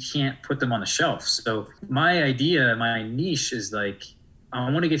soft, you can't put them on the shelf. So my idea, my niche is like, I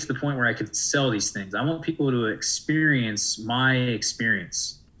want to get to the point where I could sell these things. I want people to experience my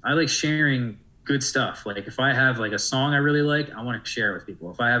experience. I like sharing good stuff. Like if I have like a song I really like, I want to share it with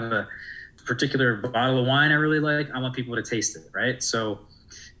people. If I have a particular bottle of wine I really like, I want people to taste it, right? So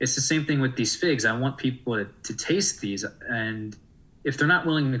it's the same thing with these figs. I want people to taste these. And if they're not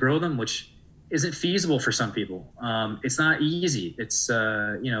willing to grow them, which isn't feasible for some people, it's not easy. It's,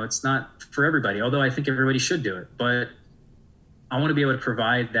 it's not for everybody, although I think everybody should do it. But I want to be able to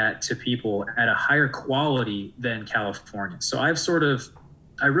provide that to people at a higher quality than California. So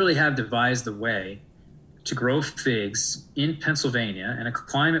I really have devised a way to grow figs in Pennsylvania in a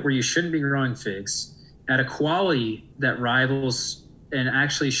climate where you shouldn't be growing figs at a quality that rivals and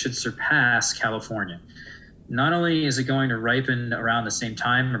actually should surpass California. Not only is it going to ripen around the same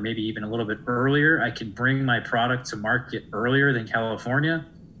time or maybe even a little bit earlier, I can bring my product to market earlier than California,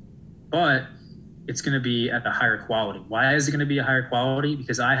 but it's going to be at a higher quality. Why is it going to be a higher quality?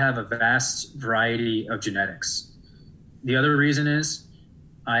 Because I have a vast variety of genetics. The other reason is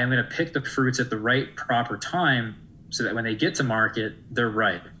I am going to pick the fruits at the right proper time so that when they get to market, they're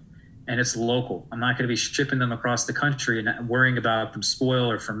ripe and it's local. I'm not going to be shipping them across the country and not worrying about them spoil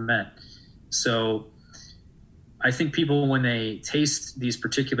or ferment. So I think people, when they taste these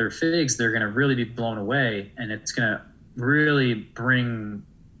particular figs, they're going to really be blown away, and it's going to really bring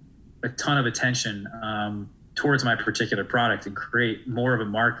a ton of attention towards my particular product and create more of a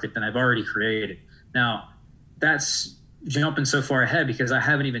market than I've already created. Now, that's jumping so far ahead because I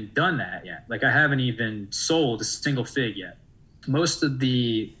haven't even done that yet. Like I haven't even sold a single fig yet. Most of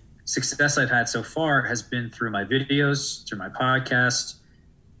the success I've had so far has been through my videos, through my podcast,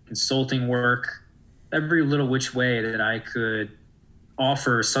 consulting work, every little which way that I could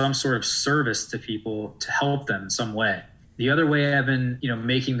offer some sort of service to people to help them in some way. The other way I've been,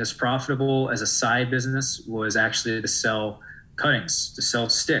 making this profitable as a side business was actually to sell cuttings, to sell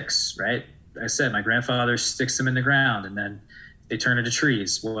sticks, right? I said my grandfather sticks them in the ground and then they turn into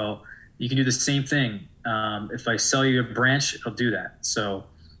trees. Well, you can do the same thing. If I sell you a branch, I'll do that. So,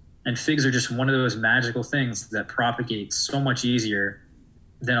 and figs are just one of those magical things that propagate so much easier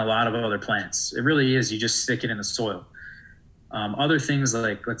than a lot of other plants. It really is. You just stick it in the soil. Other things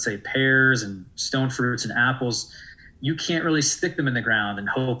like, let's say, pears and stone fruits and apples, you can't really stick them in the ground and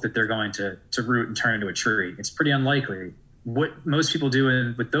hope that they're going to root and turn into a tree. It's pretty unlikely. What most people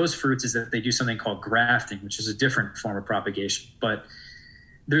do with those fruits is that they do something called grafting, which is a different form of propagation. But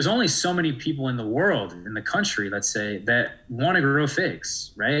there's only so many people in the world, in the country, let's say, that want to grow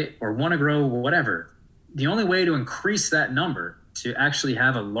figs, right? Or want to grow whatever. The only way to increase that number, to actually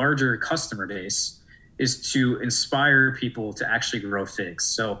have a larger customer base, is to inspire people to actually grow figs.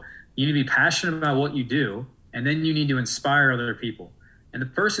 So you need to be passionate about what you do, and then you need to inspire other people. And the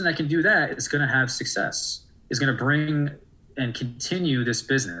person that can do that is going to have success, is going to bring and continue this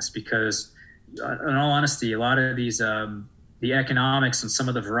business, because in all honesty, a lot of these, the economics and some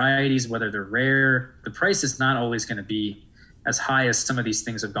of the varieties, whether they're rare, the price is not always going to be as high as some of these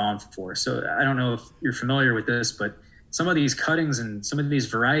things have gone for. So I don't know if you're familiar with this, but some of these cuttings and some of these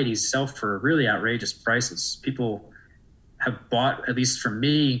varieties sell for really outrageous prices. People have bought, at least from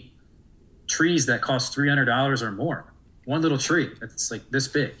me, trees that cost $300 or more. One little tree that's like this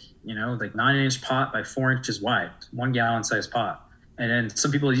big, like 9-inch pot by 4 inches wide, 1 gallon size pot. And then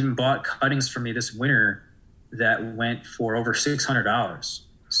some people even bought cuttings from me this winter that went for over $600.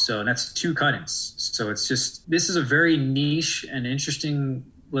 So that's 2 cuttings. So it's just, this is a very niche and interesting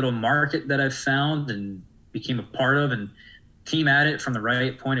little market that I've found and became a part of, and came at it from the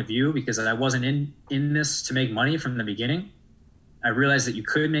right point of view, because I wasn't in this to make money from the beginning. I realized that you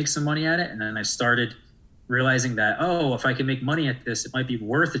could make some money at it. And then I started realizing that, oh, if I can make money at this, it might be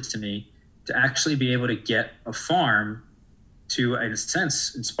worth it to me to actually be able to get a farm to, in a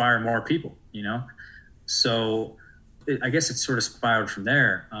sense, inspire more people, you know? So I guess it sort of spiraled from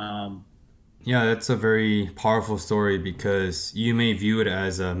there. Yeah, that's a very powerful story because you may view it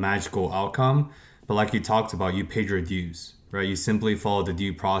as a magical outcome, but like you talked about, you paid your dues, right? You simply followed the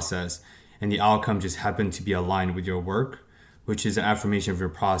due process and the outcome just happened to be aligned with your work, which is an affirmation of your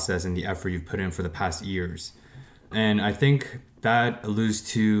process and the effort you've put in for the past years. And I think that alludes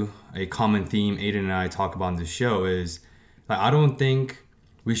to a common theme Aiden and I talk about on the show is like, I don't think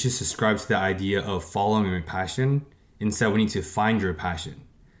we should subscribe to the idea of following your passion. Instead, we need to find your passion.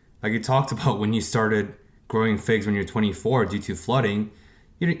 Like you talked about when you started growing figs when you're 24 due to flooding,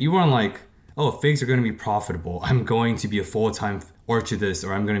 you weren't like, oh, figs are going to be profitable. I'm going to be a full-time orchardist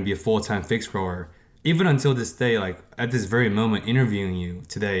or I'm going to be a full-time figs grower. Even until this day, like at this very moment interviewing you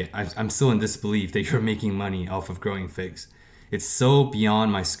today, I'm still in disbelief that you're making money off of growing figs. It's so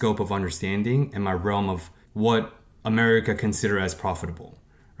beyond my scope of understanding and my realm of what America consider as profitable,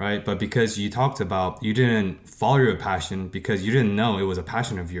 right? But because you talked about, you didn't follow your passion because you didn't know it was a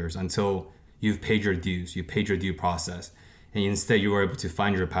passion of yours until you've paid your dues, you paid your due process. And instead you were able to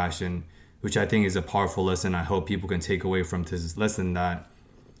find your passion, which I think is a powerful lesson. I hope people can take away from this lesson that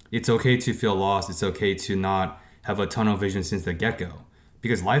it's okay to feel lost. It's okay to not have a tunnel vision since the get-go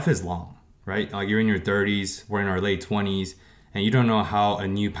because life is long, right? Like you're in your 30s, we're in our late 20s, and you don't know how a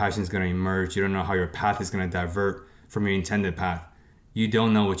new passion is going to emerge. You don't know how your path is going to divert from your intended path. You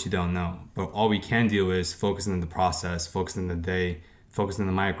don't know what you don't know. But all we can do is focus on the process, focus on the day, focus on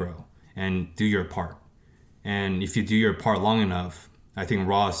the micro, and do your part. And if you do your part long enough, I think,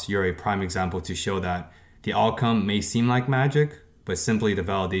 Ross, you're a prime example to show that the outcome may seem like magic, but simply the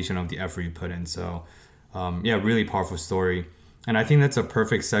validation of the effort you put in. So, really powerful story. And I think that's a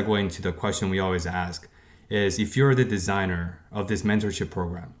perfect segue into the question we always ask is if you're the designer of this mentorship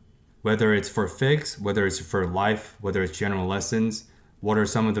program, whether it's for figs, whether it's for life, whether it's general lessons, what are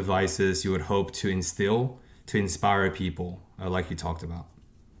some of the devices you would hope to instill to inspire people like you talked about?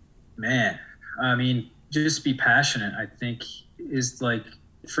 Man, I mean, just be passionate, I think is like,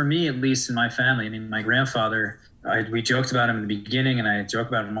 for me, at least in my family, I mean, my grandfather, we joked about him in the beginning and I joke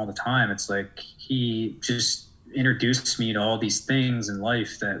about him all the time. It's like, he just introduced me to all these things in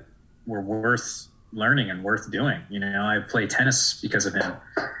life that were worth learning and worth doing. You know, I played tennis because of him.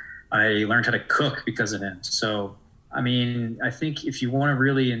 I learned how to cook because of him. So, I mean, I think if you want to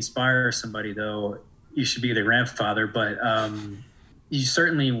really inspire somebody though, you should be their grandfather, but you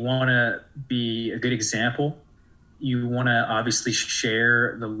certainly want to be a good example. You want to obviously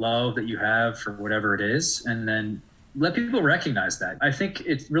share the love that you have for whatever it is, and then let people recognize that. I think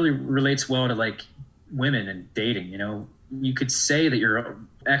it really relates well to like women and dating. You know, you could say that you're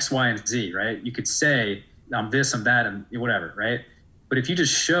X, Y, and Z, right? You could say I'm this, I'm that, and whatever, right? But if you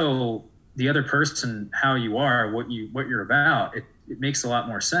just show the other person how you are, what you're about, it makes a lot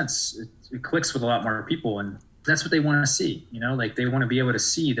more sense. It clicks with a lot more people, and that's what they want to see. You know, like they want to be able to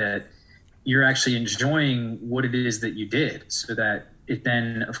see that you're actually enjoying what it is that you did, so that it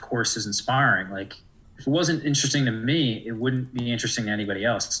then, of course, is inspiring. Like if it wasn't interesting to me, it wouldn't be interesting to anybody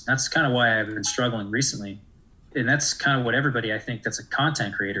else. That's kind of why I've been struggling recently. And that's kind of what everybody, I think that's a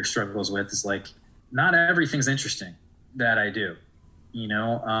content creator struggles with, is like, not everything's interesting that I do, you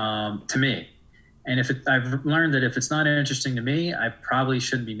know, to me. And I've learned that if it's not interesting to me, I probably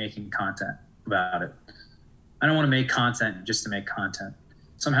shouldn't be making content about it. I don't want to make content just to make content.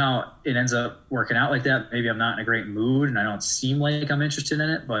 Somehow it ends up working out like that. Maybe I'm not in a great mood and I don't seem like I'm interested in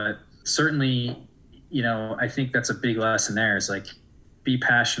it, but certainly, you know, I think that's a big lesson there, is like, be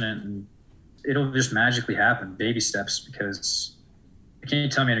passionate and it'll just magically happen, baby steps, because I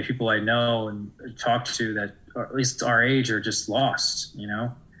can't tell me any people I know and talk to that, or at least our age, are just lost. You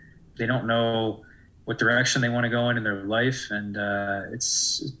know, they don't know what direction they want to go in their life. And I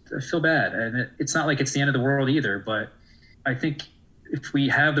feel bad. And it's not like it's the end of the world either, but I think if we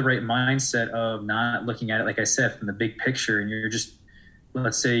have the right mindset of not looking at it, like I said, from the big picture, and you're just,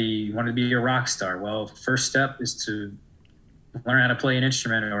 let's say you want to be a rock star. Well, first step is to learn how to play an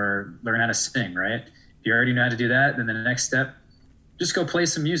instrument or learn how to sing, right? If you already know how to do that, then the next step, just go play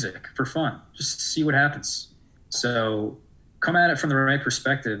some music for fun. Just see what happens. So come at it from the right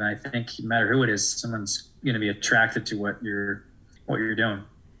perspective. And I think no matter who it is, someone's going to be attracted to what you're doing.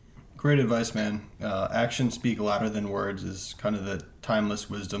 Great advice, man. Actions speak louder than words is kind of the timeless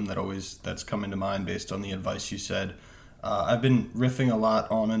wisdom that's come into mind based on the advice you said. I've been riffing a lot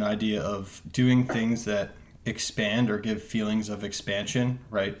on an idea of doing things that expand or give feelings of expansion,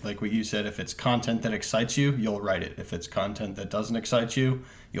 right? Like what you said, if it's content that excites you, you'll write it. If it's content that doesn't excite you,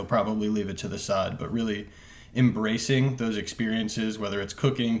 you'll probably leave it to the side. But really embracing those experiences, whether it's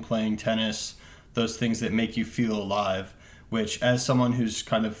cooking, playing tennis, those things that make you feel alive, which as someone who's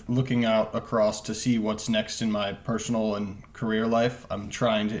kind of looking out across to see what's next in my personal and career life, I'm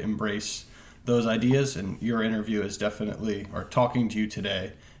trying to embrace those ideas. And your interview is definitely, or talking to you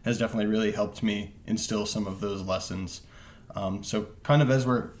today, has definitely really helped me instill some of those lessons. So kind of as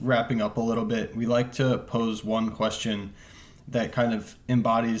we're wrapping up a little bit, we like to pose one question that kind of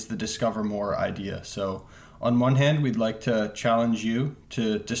embodies the Discover More idea. So on one hand, we'd like to challenge you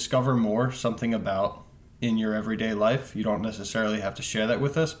to discover more, something about in your everyday life. You don't necessarily have to share that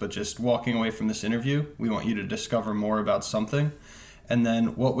with us, but just walking away from this interview, we want you to discover more about something. And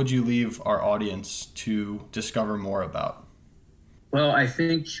then what would you leave our audience to discover more about? Well, I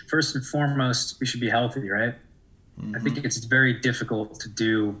think first and foremost, we should be healthy, right? Mm-hmm. I think it's very difficult to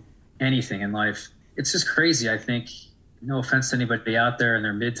do anything in life. It's just crazy. I think, no offense to anybody out there in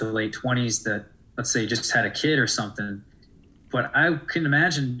their mid to late 20s that, let's say, just had a kid or something, but I can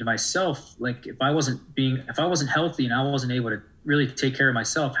imagine to myself, like if I wasn't healthy and I wasn't able to really take care of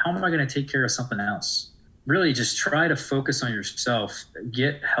myself, how am I going to take care of something else? Really just try to focus on yourself,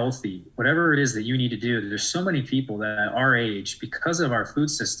 get healthy, whatever it is that you need to do. There's so many people that at our age, because of our food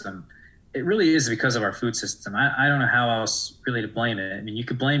system, it really is because of our food system. I don't know how else really to blame it. I mean, you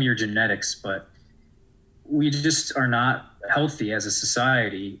could blame your genetics, but we just are not healthy as a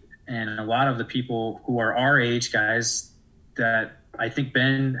society. And a lot of the people who are our age guys that I think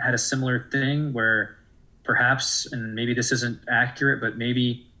Ben had a similar thing where perhaps, and maybe this isn't accurate, but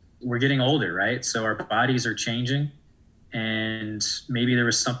maybe we're getting older, right? So our bodies are changing, and maybe there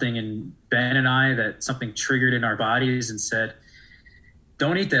was something in Ben and I that something triggered in our bodies and said,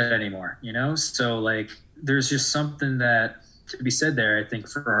 don't eat that anymore, you know? So like, there's just something that to be said there, I think,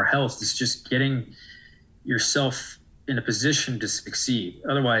 for our health is just getting yourself in a position to succeed.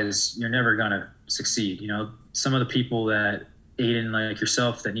 Otherwise, you're never going to succeed. You know, some of the people that Aiden, like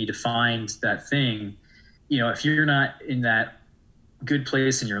yourself, that need to find that thing, you know, if you're not in that good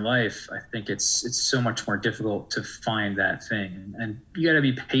place in your life, I think it's so much more difficult to find that thing. And you got to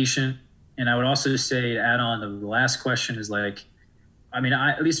be patient. And I would also say, to add on to the last question, is like, I mean,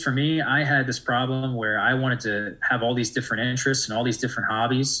 at least for me, I had this problem where I wanted to have all these different interests and all these different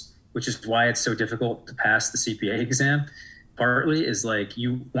hobbies, which is why it's so difficult to pass the CPA exam. Partly is like,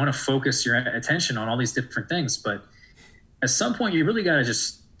 you want to focus your attention on all these different things, but at some point you really got to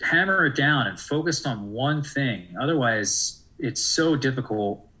just hammer it down and focus on one thing. Otherwise, it's so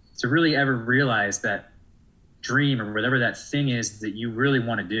difficult to really ever realize that dream or whatever that thing is that you really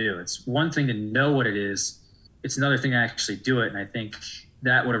want to do. It's one thing to know what it is. It's another thing to actually do it. And I think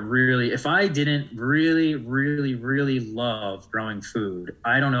that would have really, if I didn't really, really, really love growing food,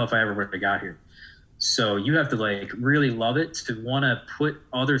 I don't know if I ever would have got here. So you have to like really love it to want to put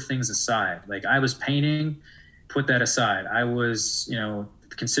other things aside. Like I was painting, put that aside. I was, you know,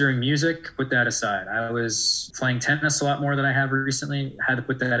 considering music, put that aside. I was playing tennis a lot more than I have recently, had to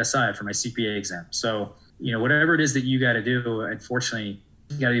put that aside for my CPA exam. So, you know, whatever it is that you got to do, unfortunately,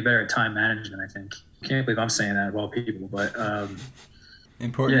 you got to be better at time management, I think. Can't believe I'm saying that of all people, but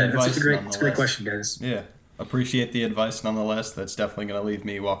important advice. It's a great question, guys. Yeah. Appreciate the advice nonetheless. That's definitely going to leave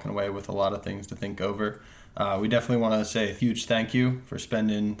me walking away with a lot of things to think over. We definitely want to say a huge thank you for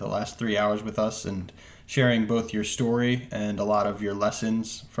spending the last 3 hours with us and sharing both your story and a lot of your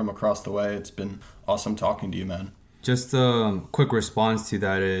lessons from across the way. It's been awesome talking to you, man. Just a quick response to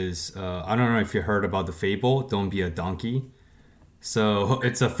that is, I don't know if you heard about the fable, Don't Be a Donkey. So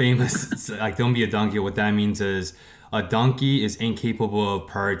it's a famous, it's like, don't be a donkey. What that means is a donkey is incapable of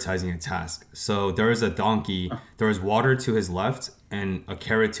prioritizing a task. So there is a donkey, there is water to his left and a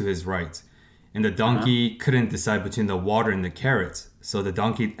carrot to his right. And the donkey couldn't decide between the water and the carrot. So the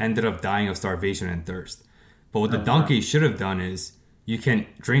donkey ended up dying of starvation and thirst. But what the donkey should have done is, you can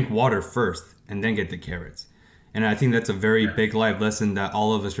drink water first and then get the carrots. And I think that's a very big life lesson that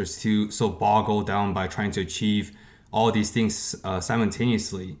all of us are so boggled down by trying to achieve all these things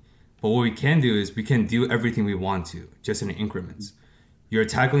simultaneously. But what we can do is we can do everything we want to, just in increments. You're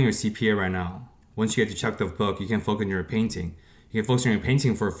tackling your CPA right now. Once you get the checked off book, you can focus on your painting. You can focus on your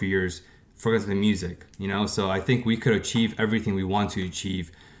painting for a few years, focus on the music, you know? So I think we could achieve everything we want to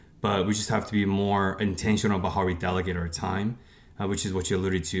achieve, but we just have to be more intentional about how we delegate our time, which is what you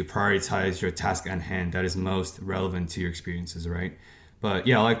alluded to. Prioritize your task at hand that is most relevant to your experiences, right? But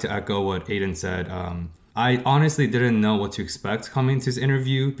yeah, I like to echo what Aiden said. I honestly didn't know what to expect coming to this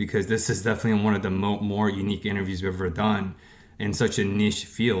interview, because this is definitely one of the more unique interviews we've ever done in such a niche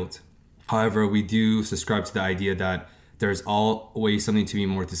field. However, we do subscribe to the idea that there's always something to be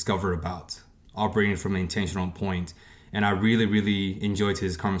more discovered about, operating from an intentional point. And I really, really enjoyed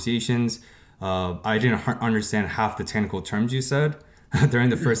his conversations. I didn't understand half the technical terms you said during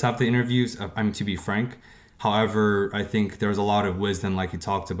the first half of the interviews, to be frank. However, I think there's a lot of wisdom, like you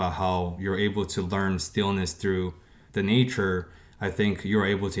talked about how you're able to learn stillness through the nature. I think you're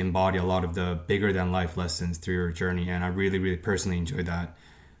able to embody a lot of the bigger than life lessons through your journey. And I really, really personally enjoyed that.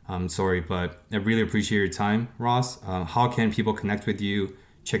 I'm sorry, but I really appreciate your time, Ross. How can people connect with you?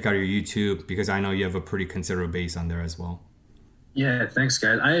 Check out your YouTube, because I know you have a pretty considerable base on there as well. Yeah, thanks,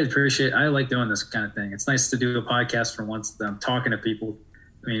 guys. I like doing this kind of thing. It's nice to do a podcast for once that I'm talking to people.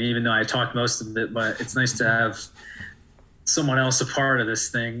 I mean, even though I talk most of it, but it's nice to have someone else a part of this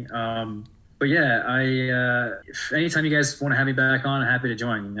thing. But yeah, if anytime you guys want to have me back on, I'm happy to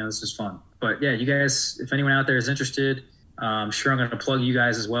join. This is fun. But yeah, you guys, if anyone out there is interested, I'm sure I'm going to plug you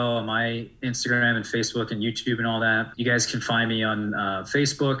guys as well on my Instagram and Facebook and YouTube and all that. You guys can find me on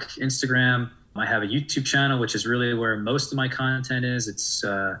Facebook, Instagram. I have a YouTube channel, which is really where most of my content is. It's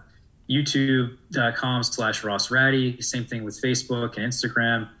youtube.com/Ross Ratty. Same thing with Facebook and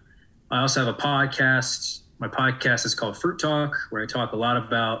Instagram. I also have a podcast. My podcast is called Fruit Talk, where I talk a lot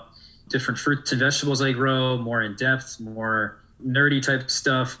about different fruits and vegetables I grow, more in depth, more nerdy type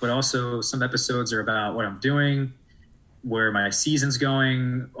stuff, but also some episodes are about what I'm doing, where my season's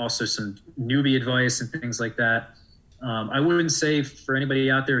going, also some newbie advice and things like that. I wouldn't say for anybody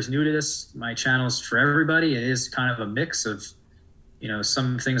out there who's new to this, my channel is for everybody. It is kind of a mix of,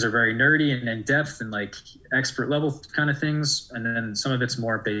 some things are very nerdy and in depth and like expert level kind of things. And then some of it's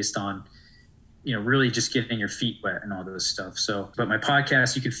more based on, really just getting your feet wet and all those stuff. So, but my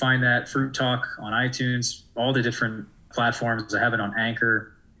podcast, you can find that Fruit Talk on iTunes, all the different platforms. I have it on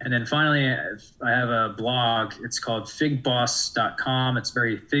Anchor. And then finally, I have a blog. It's called figboss.com. It's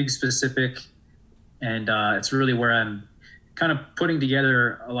very fig specific. And it's really where I'm kind of putting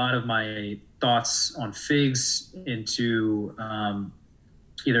together a lot of my thoughts on figs into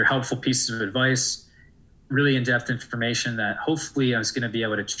either helpful pieces of advice, really in-depth information that hopefully I was going to be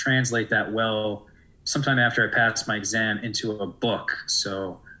able to translate that well sometime after I pass my exam into a book.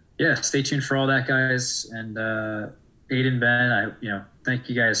 So yeah, stay tuned for all that, guys. And Aiden, Ben, thank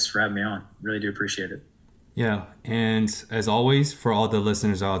you guys for having me on. Really do appreciate it. Yeah, and as always, for all the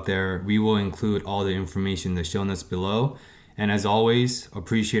listeners out there, we will include all the information in the show notes below. And as always,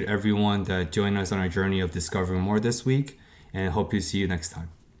 appreciate everyone that joined us on our journey of discovering more this week, and hope to see you next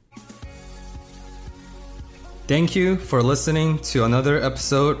time. Thank you for listening to another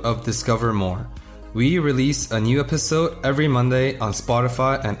episode of Discover More. We release a new episode every Monday on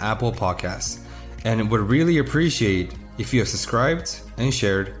Spotify and Apple Podcasts, and would really appreciate if you have subscribed and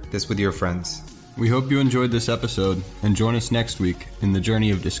shared this with your friends. We hope you enjoyed this episode and join us next week in the journey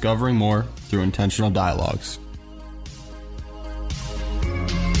of discovering more through intentional dialogues.